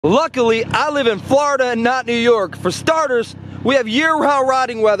Luckily, I live in Florida and not New York. For starters, we have year-round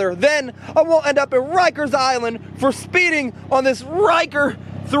riding weather. Then, I won't end up at Rikers Island for speeding on this Ryker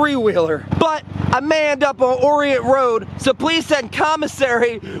three-wheeler. But I may end up on Orient Road, so please send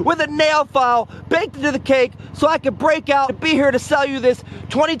commissary with a nail file baked into the cake so I can break out and be here to sell you this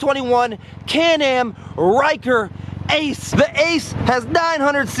 2021 Can-Am Ryker Ace. The Ace has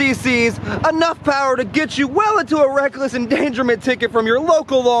 900 cc's, enough power to get you well into a reckless endangerment ticket from your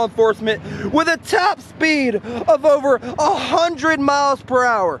local law enforcement with a top speed of over 100 miles per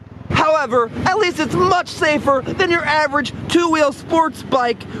hour. However, at least it's much safer than your average two-wheel sports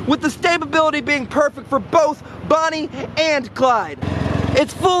bike, with the stability being perfect for both Bonnie and Clyde.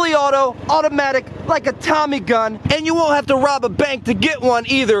 It's fully automatic, like a Tommy gun, and you won't have to rob a bank to get one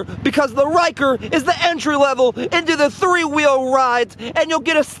either, because the Ryker is the entry level into the three-wheel rides, and you'll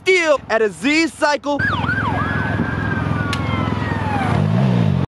get a steal at Aziz Cycle,